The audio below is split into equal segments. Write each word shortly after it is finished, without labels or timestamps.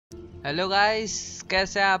Hello guys,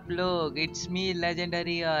 कैसे हैं आप लोग। इट्स मी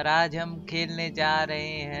लेजेंडरी और आज हम खेलने जा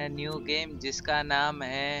रहे हैं न्यू गेम जिसका नाम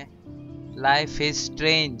है लाइफ इज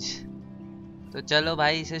स्ट्रेंज। तो चलो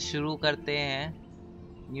भाई इसे शुरू करते हैं।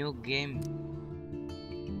 New game.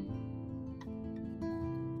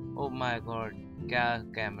 Oh my God, क्या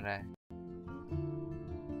कैमरा है।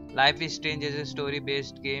 Life is strange is a story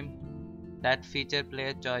based game that feature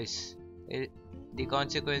player choice. The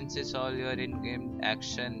consequences of your in-game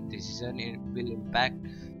action decision will impact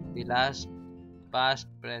the past,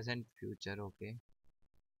 present, future. Okay.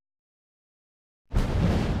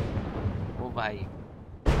 ओ भाई,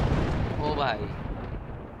 ओ भाई,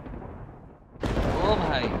 ओ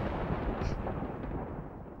भाई,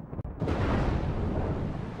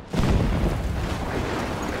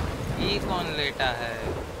 ये कौन लेटा है।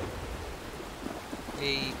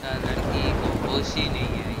 ये का लड़की को होश ही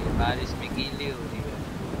नहीं है। ये बारिश में गीली हो रही है।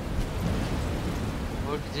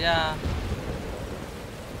 उठ जा,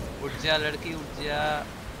 उठ जा लड़की, उठ जा।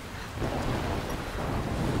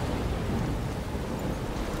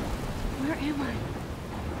 Where am I?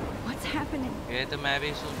 What's happening? ये तो मैं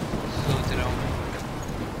भी सोच रहा हूँ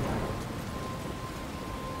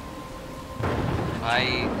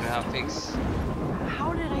भाई। Graphics.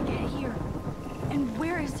 How did I get here? And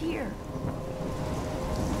where is here?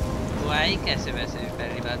 तो आई कैसे वैसे,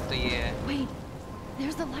 पहली बात तो ये है। Wait,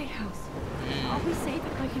 there's the lighthouse. I'll be safe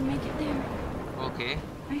if I can make it there. Okay.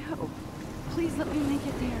 I hope. Please let me make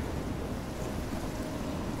it there.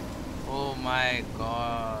 Oh my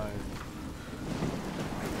God.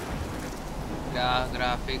 क्या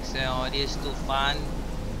graphics है। और ये तूफान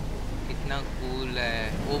कितना कूल है।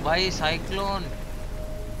 ओ भाई साइक्लोन।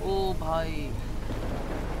 ओ भाई,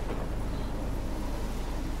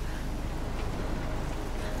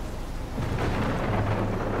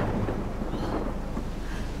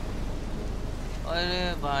 अरे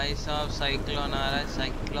भाई साहब साइक्लोन आ रहा है।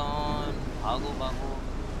 साइक्लोन, भागो भागो।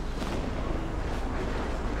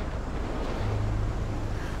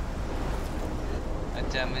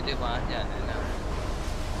 अच्छा मुझे वहां जाना है ना।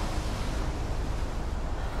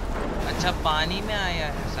 अच्छा पानी में आया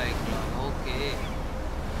है साइक्लोन। ओके।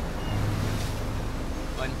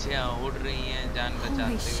 पंछियां उड़ रही हैं जान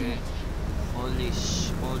बचाते हुए। होली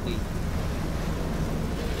होली,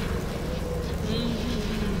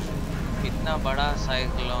 कितना बड़ा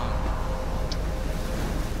साइक्लोन।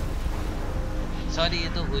 सॉरी, ये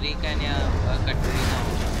तो हुरिकेन या कटरीना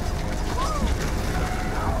होगा।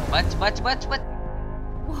 बच बच बच बच।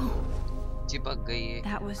 चिपक गई है।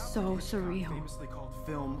 That was so surreal. Famously called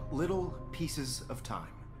film Little Pieces of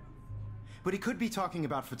Time. But he could be talking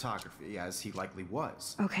about photography, as he likely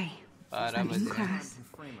was. Okay. I'm in class.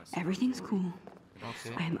 Everything's cool.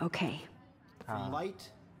 Okay. I am okay. From light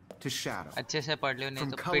to shadow. अच्छे से पढ़ लियो, नहीं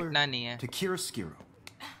From तो color पिटना नहीं है। to chiaroscuro.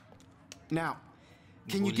 Now,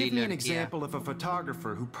 can you give me an example of a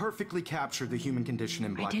photographer who perfectly captured the human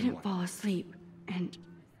condition in black I and didn't white? fall asleep, and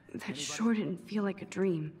that sure didn't feel like a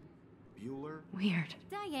dream. Bueller? Weird.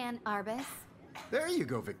 Diane Arbus. There you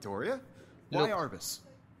go, Victoria. Why Look. Arbus?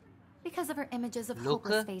 Because of her images of Look.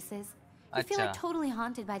 hopeless faces. You feel like Acha. totally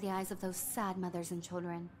haunted by the eyes of those sad mothers and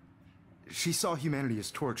children. She saw humanity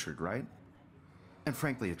as tortured, right? And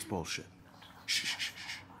frankly, it's bullshit. Shh, shh, shh,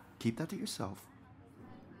 shh. Keep that to yourself.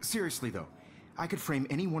 Seriously, though, I could frame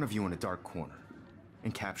any one of you in a dark corner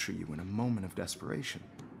and capture you in a moment of desperation.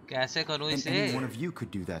 कैसे करूँ And इसे? any one of you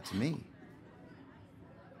could do that to me.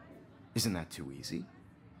 Isn't that too easy?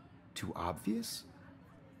 Too obvious?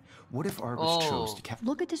 What if Arbus chose to capture...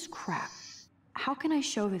 Look at this crap. How can I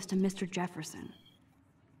show this to Mr. Jefferson?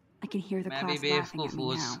 I can hear the मैं भी class laughing at बेवकूफ me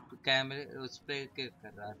उस now. कैमरे उस पे click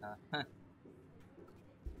कर रहा था।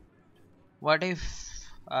 What if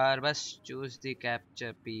Arbus choose the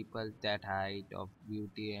capture people that height of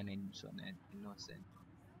beauty and innocent?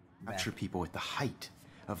 capture people at the height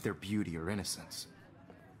of their beauty or innocence?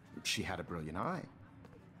 She had a brilliant eye.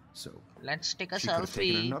 So Let's take a she could have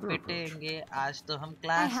taken selfie. another approach. पिटेंगे आज तो हम I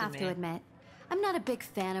class have to में। admit, I'm not a big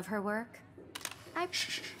fan of her work.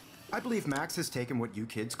 Shh. I believe Max has taken what you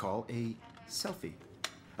kids call a selfie.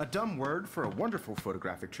 A dumb word for a wonderful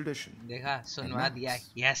photographic tradition. देखा, सुनवा दिया।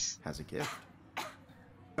 Yes. Has a gift.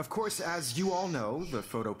 Of course, as you all know, the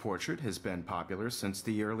photo portrait has been popular since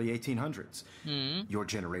the early 1800s. Your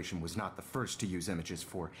generation was not the first to use images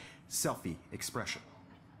for selfie expression.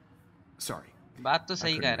 Sorry. बात तो I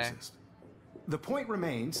सही कह couldn't रहा है। resist. The point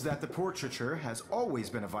remains that the portraiture has always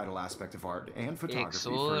been a vital aspect of art and एक photography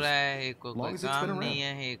so for रहा है, एक को as long कोई as it's been काम नहीं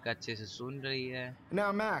around. है, एक अच्छे से सुन रही है, Now,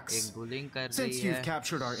 Max, एक bullying कर रही since है। you've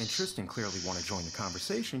captured our interest and clearly want to join the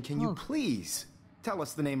conversation, can you please tell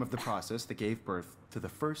us the name of the process that gave birth to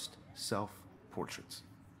the first self-portraits?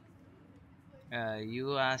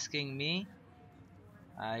 You asking me?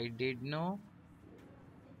 I did know.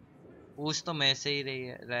 पूछ तो मैं से ही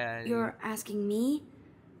रहा है. You're asking me?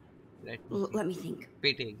 Let me think. Let me think.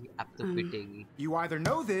 पिटेगी, अब तो पिटेगी. You either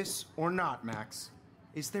know this or not, Max.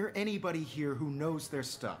 Is there anybody here who knows their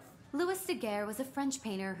stuff? Louis Daguerre was a French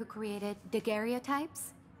painter who created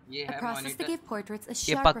daguerreotypes, ये a है process monitor. that gave portraits a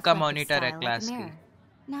ये sharp पक्का reflective monitor है style like class a की. mirror.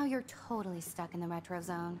 Now you're totally stuck in the retro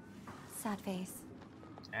zone. Sad face.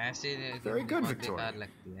 ऐसे Very good, बहुत Victoria. बेकार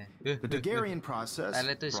लगती है. The Daguerrean process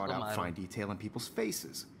पहले तो brought इसको out मारो. fine detail in people's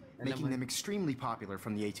faces, making them extremely popular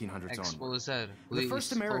from the 1800s onward. Exposure. The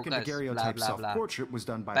first American focus, daguerreotype blah, blah, blah. self-portrait was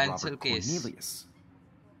done by Pencil Robert case. Cornelius.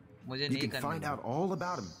 मुझे You नहीं can करना find out all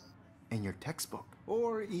about him in your textbook,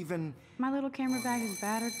 or even... My little camera bag is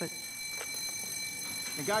battered, but...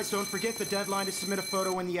 And guys, don't forget the deadline to submit a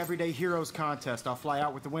photo in the Everyday Heroes contest. I'll fly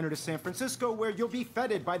out with the winner to San Francisco, where you'll be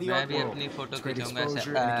feted by the मैं art भी world. अपनी photo It's great खींचूंगा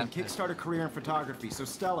exposure, and it can kickstart a career in photography. So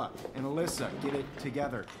Stella and Alyssa, get it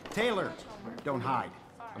together. Taylor, don't hide.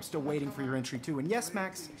 I'm still waiting for your entry too. And yes,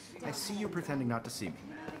 Max, I see you pretending not to see me.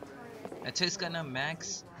 अच्छा इसका नाम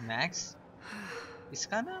max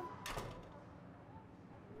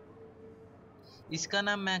इसका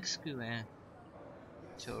नाम max क्यों है?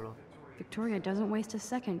 छोड़ो. Victoria doesn't waste a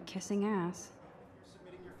second kissing ass.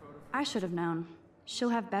 I should have known. She'll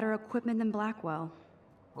have better equipment than Blackwell.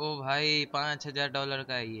 ओ भाई $5,000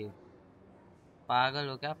 का है ये. पागल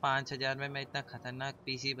हो क्या? 5,000 में मैं इतना खतरनाक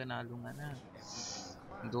पीसी बना लूंगा ना.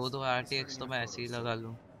 दो RTX तो मैं ऐसे ही लगा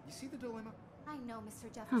लूं. I know,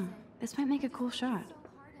 Mr. Jefferson. This might make a cool shot. So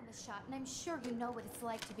hard in the shot, and I'm sure you know what it's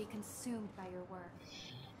like to be consumed by your work.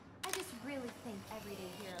 I just really think Everyday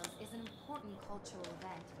Heroes is an important cultural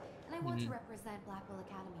event, and I want to represent Blackwell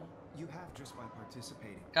Academy. You have just by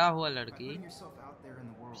participating. क्या हुआ By लड़की? putting yourself out there in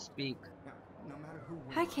the world. Speak. Now, no matter who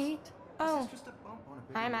wins, Hi, Kate. this is just a bump on a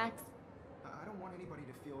bigger Hi, road. Max. I don't want anybody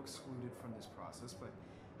to feel excluded from this process, but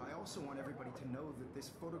I also want everybody to know that this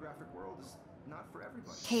photographic world is not for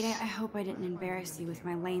everybody. Kate, I hope I didn't embarrass you with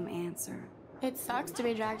my lame answer. It sucks to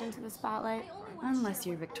be dragged into the spotlight. Unless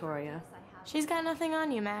you're Victoria. She's got nothing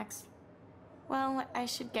on you, Max. Well, I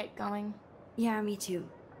should get going. Yeah, me too.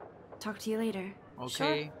 Talk to you later.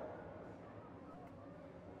 Okay. Sure.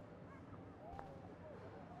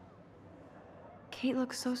 Kate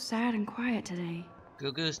looks so sad and quiet today.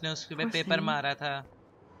 क्योंकि उसने उसके पे Poor paper thing. मारा था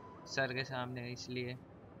sir के सामने इसलिए.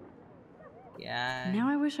 क्या? Now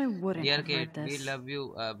I wish I wouldn't Dear have read Kate, we this. love you.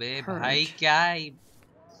 अबे Purge. भाई क्या?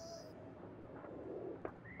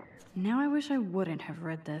 Now I wish I wouldn't have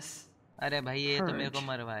read this. अरे भाई ये तो मेरे को Purge.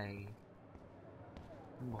 मरवाएगी.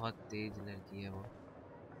 बहुत तेज लड़की है वो.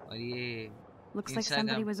 और ये Looks like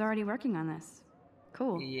somebody Instagram. was already working on this.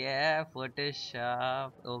 Cool. Yeah,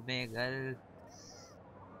 Photoshop, Omegle.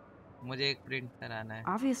 मुझे एक प्रिंट कराना है.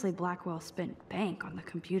 Obviously Blackwell spent bank on the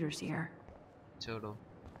computers here. छोड़ो.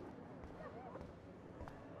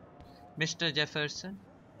 मिस्टर जेफरसन,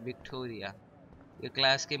 विक्टोरिया, ये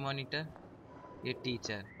क्लास के मॉनिटर, ये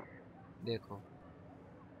टीचर. देखो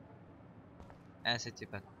ऐसे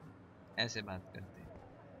चिपक, ऐसे बात करते हैं.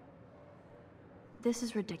 This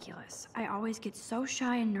is ridiculous. I always get so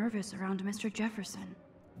shy and nervous around Mr. Jefferson.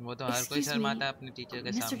 वो तो हर कोई Excuse शर्माता me, है अपने टीचर के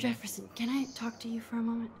Mr. सामने. Jefferson, can I talk to you for a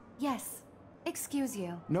moment? Yes. Excuse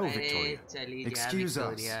you. No, अरे Victoria. चली जा Excuse us.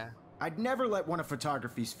 Victoria. I'd never let one of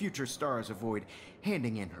photography's future stars avoid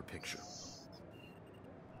handing in her picture.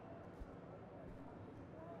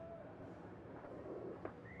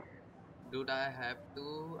 Did I have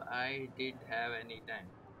to? I did have any time.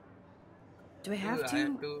 Do I have Do I to?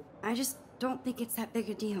 have to? I just don't think it's that big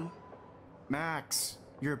a deal. Max,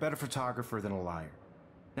 you're a better photographer than a liar.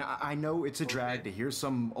 Now, I know it's a drag to hear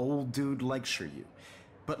some old dude lecture you,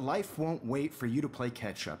 but life won't wait for you to play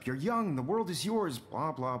catch up. You're young, the world is yours,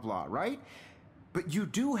 blah, blah, blah, right? But you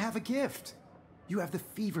do have a gift. You have the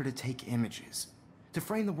fever to take images, to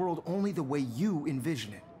frame the world only the way you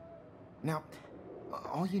envision it. Now,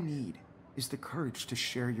 all you need is the courage to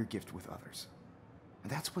share your gift with others.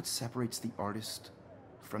 And that's what separates the artist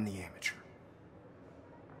from the amateur.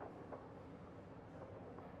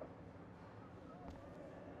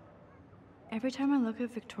 Every time I look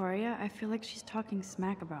at Victoria, I feel like she's talking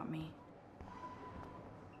smack about me.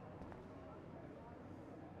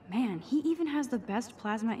 Man, he even has the best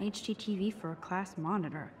plasma HDTV for a class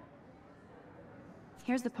monitor.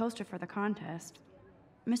 Here's the poster for the contest.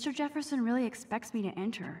 Mr. Jefferson really expects me to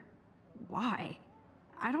enter. Why?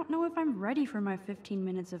 I don't know if I'm ready for my 15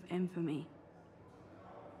 minutes of infamy.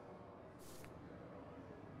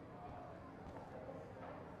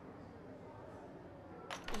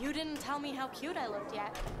 You didn't tell me how cute I looked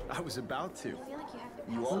yet. I was about to. I feel like you have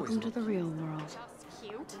to You always Welcome to the real world. Just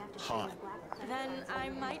cute. hot. Then I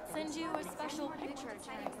might send you a special picture.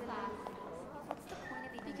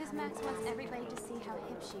 Because Max wants everybody to see how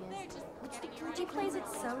hip she is. She plays it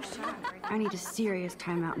so sharp. I need a serious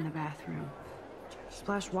timeout in the bathroom.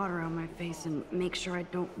 Splash water on my face and make sure I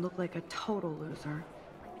don't look like a total loser.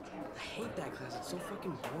 I hate that class. It's so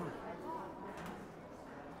fucking boring.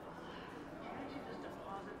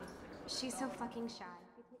 She's so fucking shy.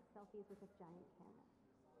 She takes selfies with a giant camera.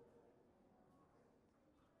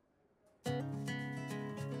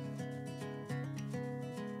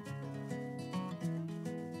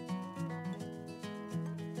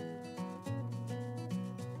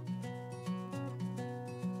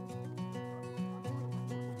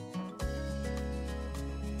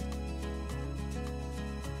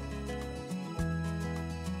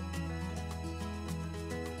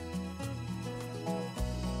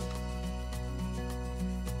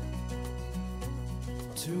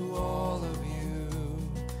 To all of you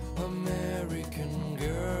American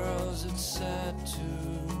girls, it's sad to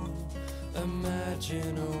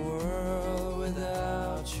imagine a world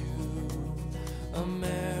without you.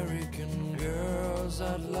 American girls,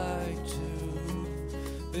 I'd like to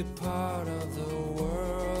be part of the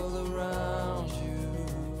world around you.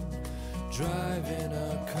 Driving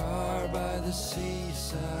a car by the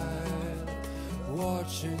seaside,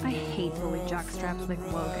 watching I hate her with jockstraps like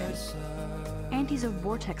Logan. Auntie's a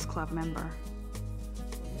Vortex Club member.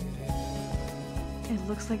 It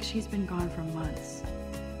looks like she's been gone for months.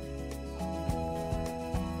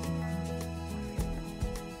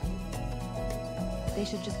 They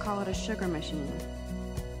should just call it a sugar machine.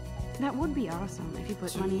 That would be awesome if you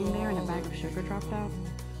put money in there and a bag of sugar dropped out.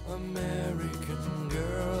 American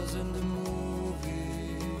girls in the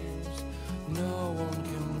movies, no one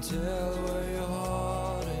can tell where your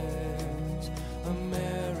heart is.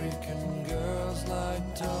 American girls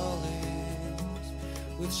like dollies,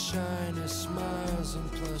 with shiny smiles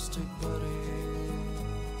and plastic bodies.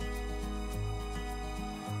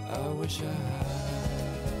 I wish I had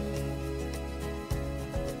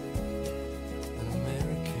an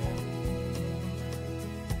American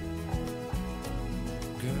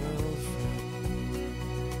girlfriend.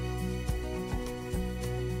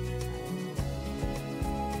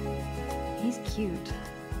 He's cute.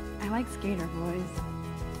 I like skater boys.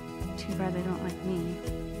 Too bad they don't like me.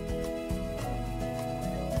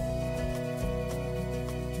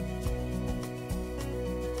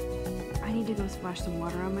 I need to go splash some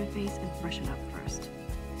water on my face and freshen up first.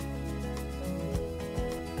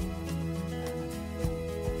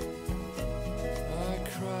 I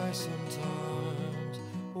cry sometimes,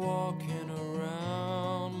 walking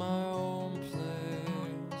around my own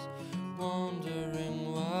place,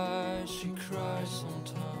 wondering why she cries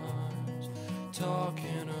sometimes,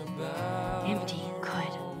 talking about Empty,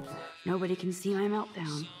 good. Nobody can see my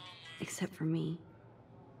meltdown, except for me.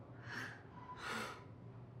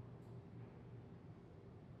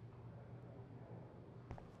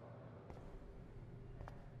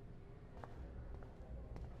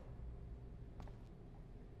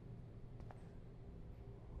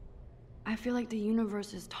 I feel like the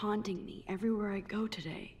universe is taunting me everywhere I go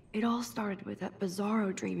today. It all started with that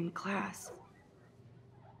bizarro dream in class.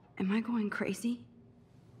 Am I going crazy?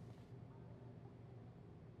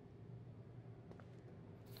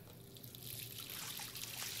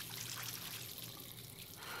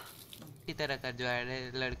 की तरह का जो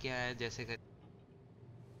है लड़कियां हैं जैसे कर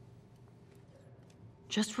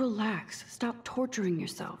Just relax. Stop torturing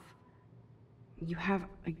yourself. You have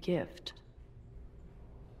a gift.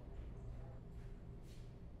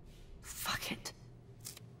 Fuck it.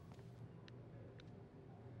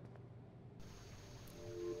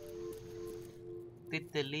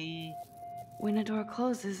 तितली When a door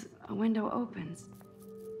closes, a window opens.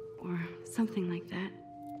 Or something like that.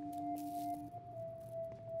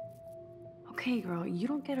 Okay, girl, you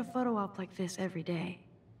don't get a photo op like this every day.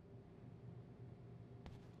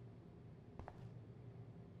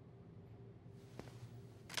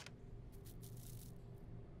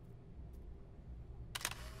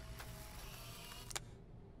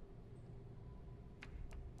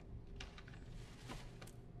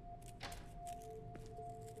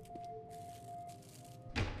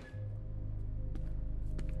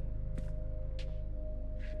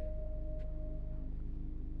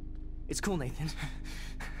 It's cool, Nathan.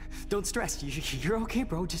 Don't stress. You're okay,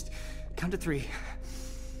 bro. Just count to 3.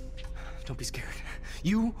 Don't be scared.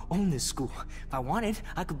 You own this school. If I wanted,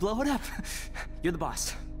 I could blow it up. You're the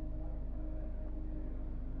boss.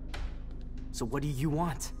 So what do you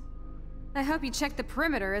want? I hope you checked the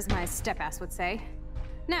perimeter, as my step-ass would say.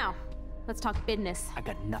 Now, let's talk business. I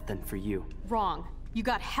got nothing for you. Wrong. You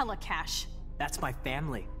got hella cash. That's my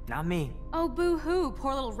family, not me. Oh, boo-hoo,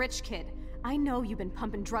 poor little rich kid. I know you've been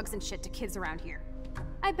pumping drugs and shit to kids around here.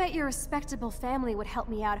 I bet your respectable family would help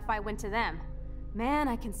me out if I went to them. Man,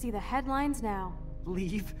 I can see the headlines now.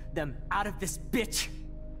 Leave them out of this, bitch!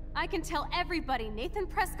 I can tell everybody Nathan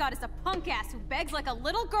Prescott is a punk ass who begs like a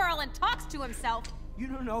little girl and talks to himself. You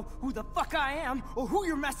don't know who the fuck I am or who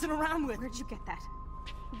you're messing around with. Where'd you get that?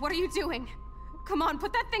 What are you doing? Come on,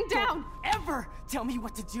 put that thing down! Don't ever tell me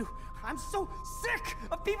what to do! I'm so sick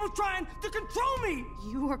of people trying to control me!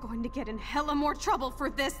 You are going to get in hella more trouble for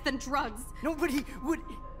this than drugs. Nobody would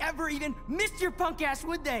ever even miss your punk ass,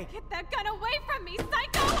 would they? Get that gun away from me,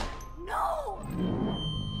 psycho! No!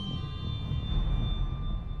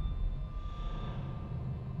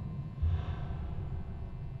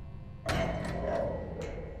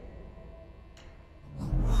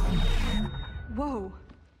 Whoa.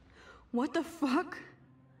 What the fuck?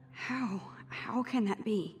 How can that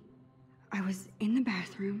be? I was in the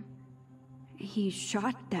bathroom. He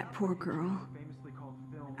shot that poor girl.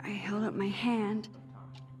 I held up my hand.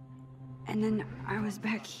 And then I was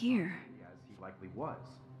back here. As he likely was.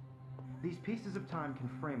 These pieces of time can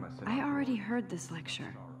frame us. I already heard this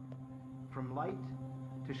lecture. From light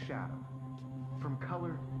to shadow. From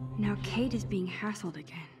color. Now Kate is being hassled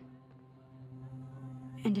again.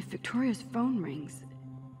 And if Victoria's phone rings,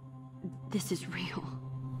 this is real.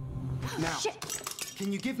 Now,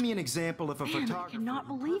 can you give me an example of a Man, photographer I cannot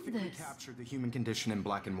who believe perfectly this. captured the human condition in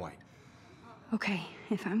black and white? Okay,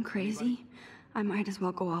 if I'm crazy, I might as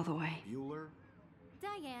well go all the way. Bueller?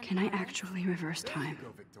 Diane. Can I actually reverse There time? you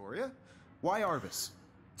go, Victoria. Why Arvis?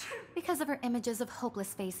 Because of her images of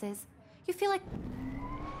hopeless faces. You feel like...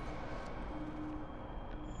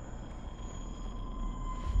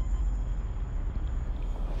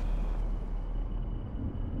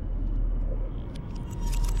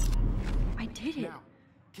 I did it. Now,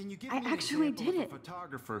 can you give I me an actually example did of a it.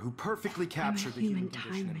 photographer who perfectly captured the human human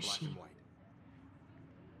condition time in black machine. and white?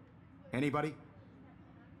 Anybody?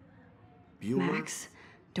 Bueller? Max,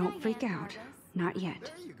 don't freak Diane out. Arvis. Not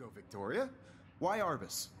yet. There you go, Victoria. Why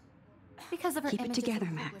Arvis? Because of her Keep it images together,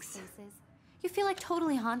 of hopeless Max. faces. You feel like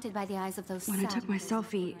totally haunted by the eyes of those When I sad took my faces.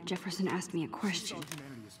 selfie, Jefferson asked me a question.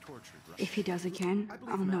 Humanity is tortured, right? If he does again, I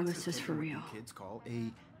believe I'll know Max this has is for taken what real. you kids call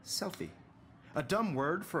a selfie. A dumb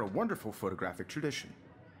word for a wonderful photographic tradition.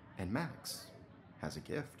 And Max has a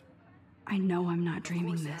gift. I know I'm not Of dreaming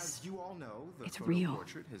course, this. As you all know, the It's photo real.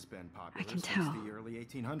 portrait has been popular I can since tell. the early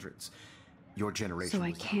 1800s. Your generation So I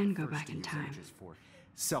was not can the go first back to in use time. images for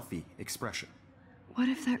selfie expression. What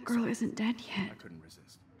if that girl isn't dead I yet? couldn't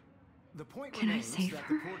resist. The point Can I remains save that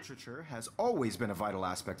her? the portraiture has always been a vital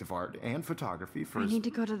aspect of art and photography for I as need to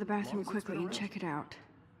go to the long bathroom as it's quickly been and around. check it out.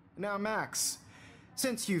 Now, Max,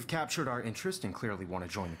 since you've captured our interest and clearly want to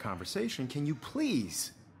join the conversation, can you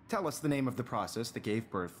please tell us the name of the process that gave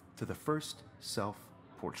birth to the first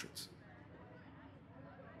self-portraits?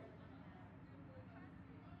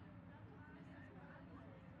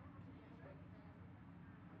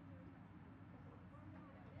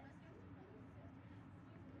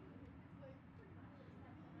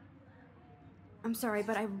 I'm sorry,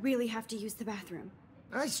 but I really have to use the bathroom.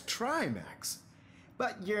 Nice try, Max.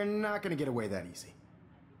 But you're not going to get away that easy.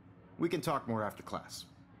 We can talk more after class.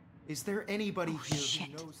 Is there anybody here Shit.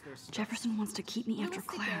 who knows their stuff? Jefferson wants to keep me after Louis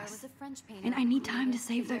Daguerre class. was a French painter And I who need time to created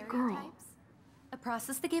save that girl. daguerreotypes. A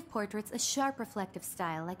process that gave portraits a sharp reflective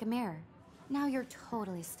style like a mirror. Now you're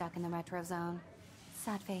totally stuck in the retro zone.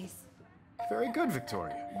 Sad face. Very good,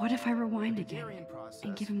 Victoria. What if I rewind again Daguerrean process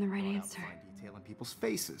and give him the right brought out answer? fine detail in people's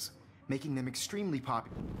faces, making them extremely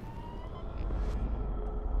popular.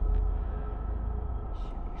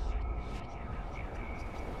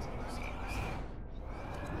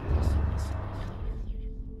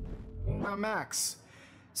 Now, Max,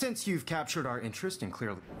 since you've captured our interest and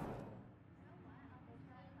clearly...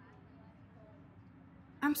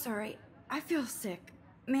 I'm sorry. I feel sick.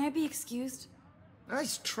 May I be excused?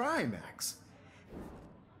 Nice try, Max.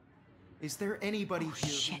 Is there anybody here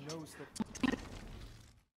shit. who knows that...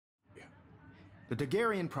 Yeah. The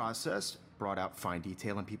Daguerrean process brought out fine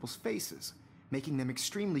detail in people's faces, making them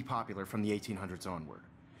extremely popular from the 1800s onward.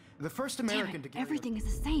 The first American Damn it, Daguerrean... everything is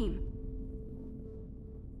the same.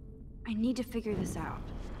 I need to figure this out.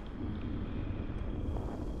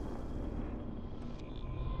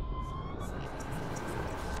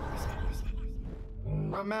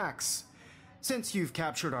 Max, since you've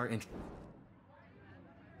captured our interest...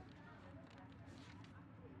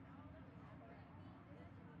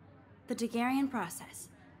 The Daguerrean process,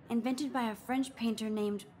 invented by a French painter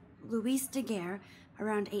named Louis Daguerre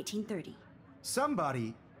around 1830.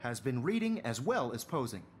 Somebody has been reading as well as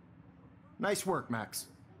posing. Nice work, Max.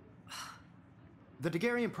 The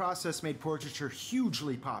Daguerrean process made portraiture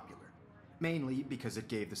hugely popular, mainly because it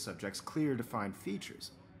gave the subjects clear, defined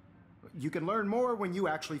features. You can learn more when you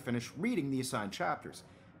actually finish reading the assigned chapters.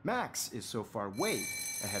 Max is so far way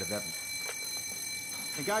ahead of everyone.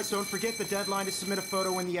 And guys, don't forget the deadline to submit a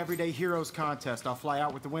photo in the Everyday Heroes contest. I'll fly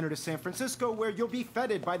out with the winner to San Francisco, where you'll be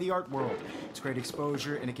feted by the art world. It's great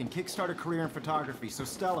exposure, and it can kickstart a career in photography. So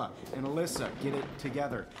Stella and Alyssa, get it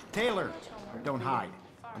together. Taylor, don't hide.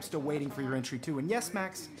 I'm still waiting for your entry too. And yes,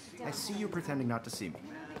 Max, I see you pretending not to see me.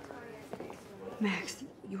 Max,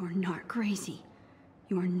 you are not crazy.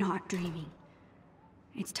 You are not dreaming.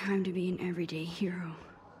 It's time to be an everyday hero.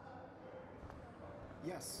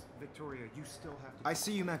 Yes, Victoria, you still have to... I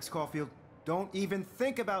see you, Max Caulfield. Don't even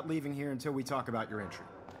think about leaving here until we talk about your entry.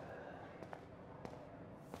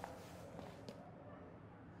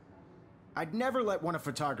 I'd never let one of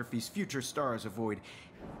photography's future stars avoid...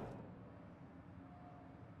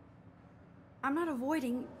 I'm not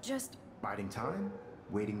avoiding, just... biding time?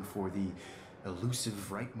 Waiting for the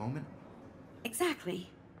elusive right moment? Exactly.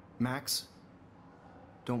 Max,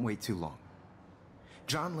 don't wait too long.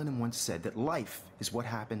 John Lennon once said that life is what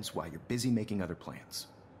happens while you're busy making other plans.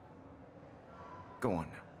 Go on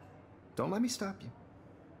now. Don't let me stop you.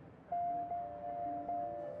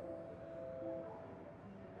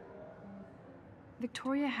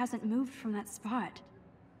 Victoria hasn't moved from that spot.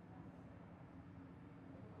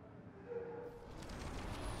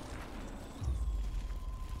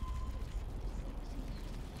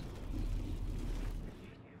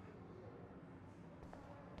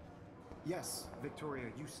 Yes, Victoria,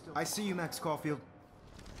 you still... I see you, Max Caulfield.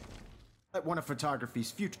 At one of photography's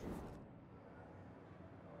future...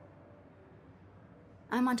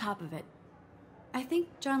 I'm on top of it. I think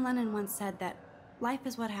John Lennon once said that life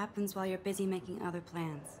is what happens while you're busy making other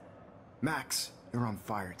plans. Max, you're on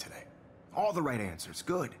fire today. All the right answers,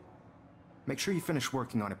 good. Make sure you finish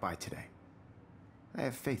working on it by today. I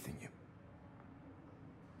have faith in you.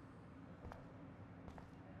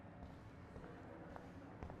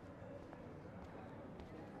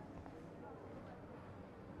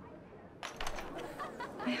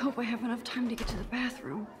 I hope I have enough time to get to the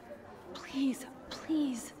bathroom. Please,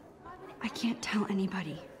 please. I can't tell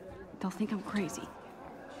anybody. They'll think I'm crazy.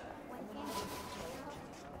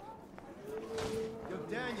 Yo,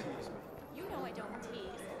 Daniel. You know I don't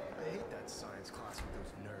tease. I hate that science class with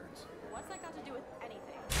those nerds. What's that got to do with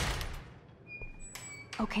anything?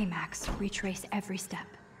 Okay, Max, retrace every step.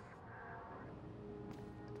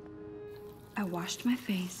 I washed my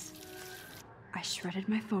face. I shredded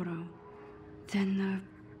my photo. Then the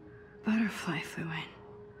butterfly flew in.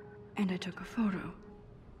 And I took a photo.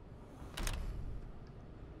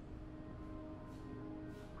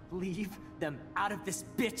 Leave them out of this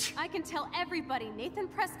bitch! I can tell everybody Nathan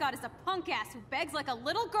Prescott is a punk ass who begs like a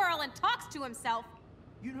little girl and talks to himself.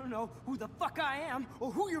 You don't know who the fuck I am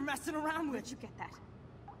or who you're messing around with. Where'd you get that?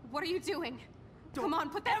 What are you doing? Come on,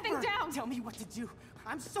 put that thing down! Tell me what to do.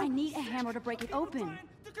 I'm so... I need a hammer to break it open.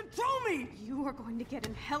 To control me! You are going to get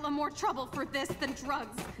in hella more trouble for this than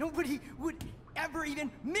drugs. Nobody would ever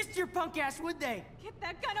even miss your punk ass, would they? Get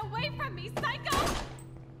that gun away from me, psycho!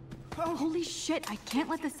 Oh. Holy shit, I can't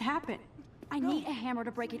let this happen. I need a hammer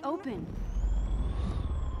to break it open.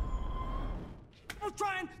 You're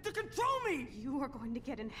trying to control me! You are going to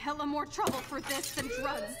get in hella more trouble for this than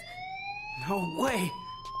drugs. No way!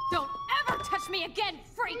 Don't ever touch me again,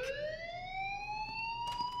 freak!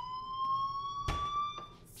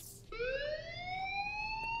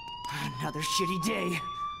 Another shitty day.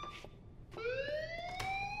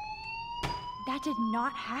 That did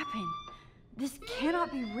not happen. This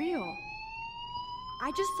cannot be real.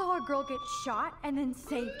 I just saw a girl get shot and then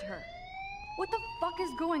saved her. What the fuck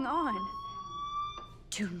is going on?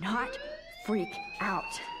 Do not freak out.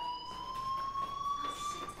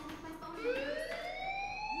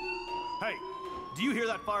 Hey, do you hear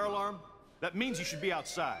that fire alarm? That means you should be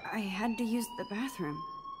outside. I had to use the bathroom.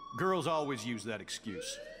 Girls always use that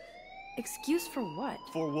excuse. Excuse for what?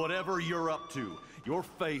 For whatever you're up to. Your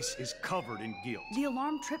face is covered in guilt. The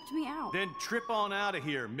alarm tripped me out. Then trip on out of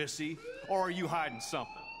here, Missy. Or are you hiding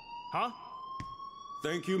something? Huh?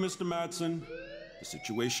 Thank you, Mr. Madsen. The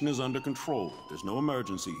situation is under control. There's no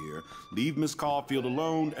emergency here. Leave Miss Caulfield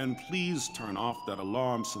alone, and please turn off that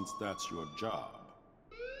alarm since that's your job.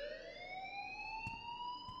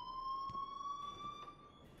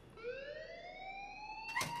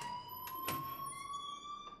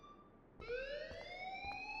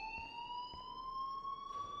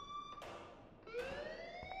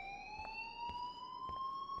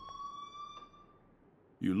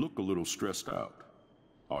 You look a little stressed out.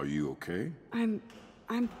 Are you okay?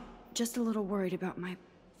 I'm just a little worried about my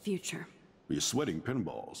future. You're sweating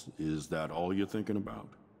pinballs. Is that all you're thinking about?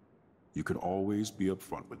 You can always be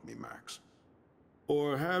upfront with me, Max.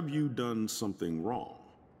 Or have you done something wrong?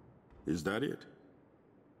 Is that it?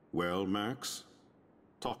 Well, Max,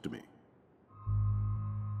 talk to me.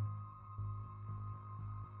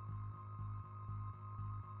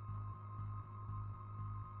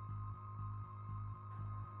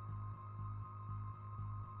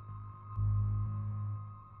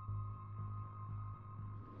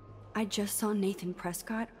 I just saw Nathan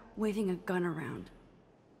Prescott waving a gun around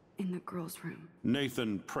in the girls' room.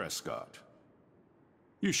 Nathan Prescott.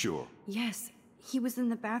 You sure? Yes, he was in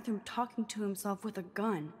the bathroom talking to himself with a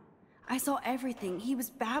gun. I saw everything. He was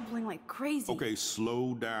babbling like crazy. Okay,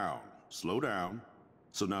 slow down. Slow down.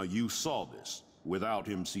 So now you saw this without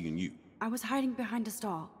him seeing you. I was hiding behind a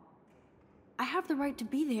stall. I have the right to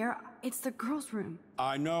be there. It's the girls' room.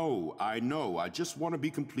 I know. I just want to be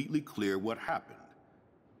completely clear what happened.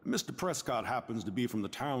 Mr. Prescott happens to be from the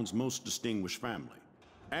town's most distinguished family,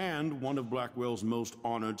 and one of Blackwell's most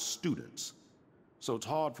honored students. So it's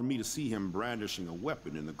hard for me to see him brandishing a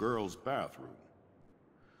weapon in the girls' bathroom.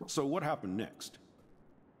 So what happened next?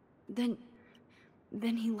 Then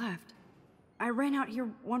he left. I ran out here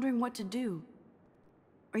wondering what to do.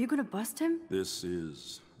 Are you gonna bust him? This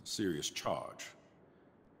is a serious charge.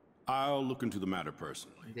 I'll look into the matter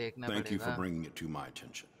personally. Thank you for bringing it to my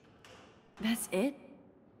attention. That's it?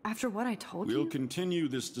 After what I told you? We'll continue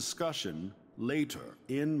this discussion later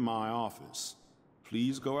in my office.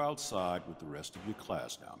 Please go outside with the rest of your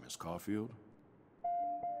class now, Miss Caulfield.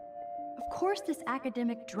 Of course this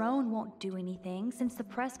academic drone won't do anything since the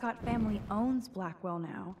Prescott family owns Blackwell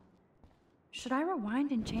now. Should I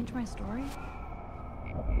rewind and change my story?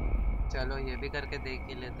 चलो ये भी करके देख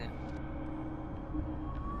ही लेते हैं.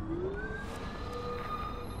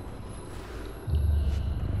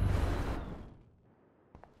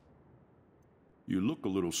 You look a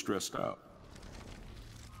little stressed out.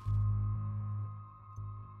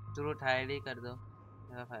 Truth hide ही कर दो.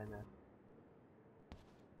 क्या फायदा?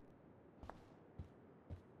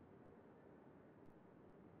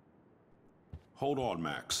 Hold on,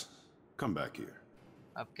 Max. Come back here.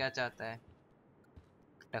 अब क्या चाहता है?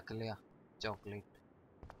 टकलिया, chocolate.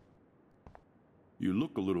 You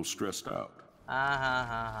look a little stressed out.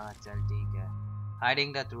 हाँ, चल ठीक है.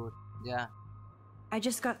 Hiding the truth. जा. I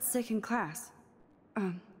just got sick in class.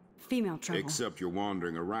 Female trouble. Except you're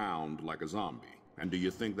wandering around like a zombie. And do you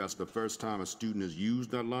think that's the first time a student has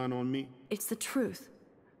used that line on me? It's the truth.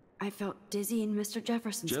 I felt dizzy in Mr.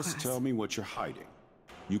 Jefferson's class. Just tell me what you're hiding.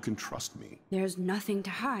 You can trust me. There's nothing to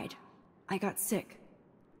hide. I got sick.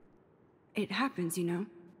 It happens, you know.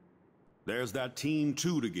 There's that teen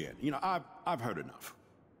toot again. You know, I've heard enough.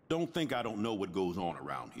 Don't think I don't know what goes on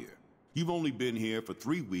around here. You've only been here for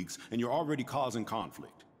 3 weeks and you're already causing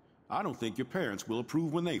conflict. I don't think your parents will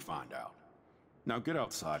approve when they find out. Now get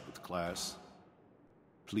outside with class.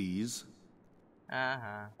 Please.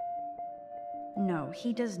 No,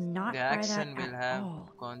 he does not The write action that will at have all.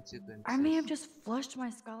 consequences. I may have just flushed my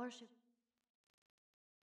scholarship.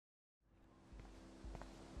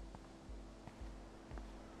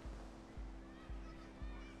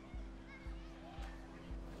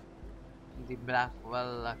 The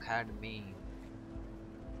Blackwell Academy.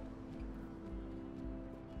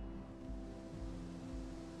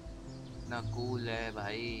 ना cool है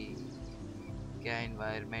भाई, क्या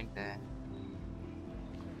environment है.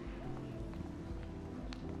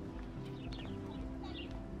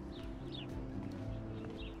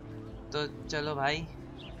 तो चलो भाई,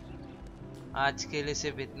 आज के लिए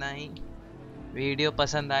सिर्फ इतना ही. वीडियो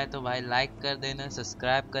पसंद आए तो भाई लाइक कर देना,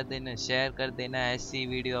 सब्सक्राइब कर देना, शेयर कर देना. ऐसी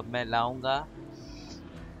वीडियो अब मैं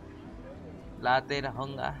लाते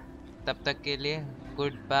रहूँगा. तब तक के लिए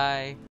गुड बाय.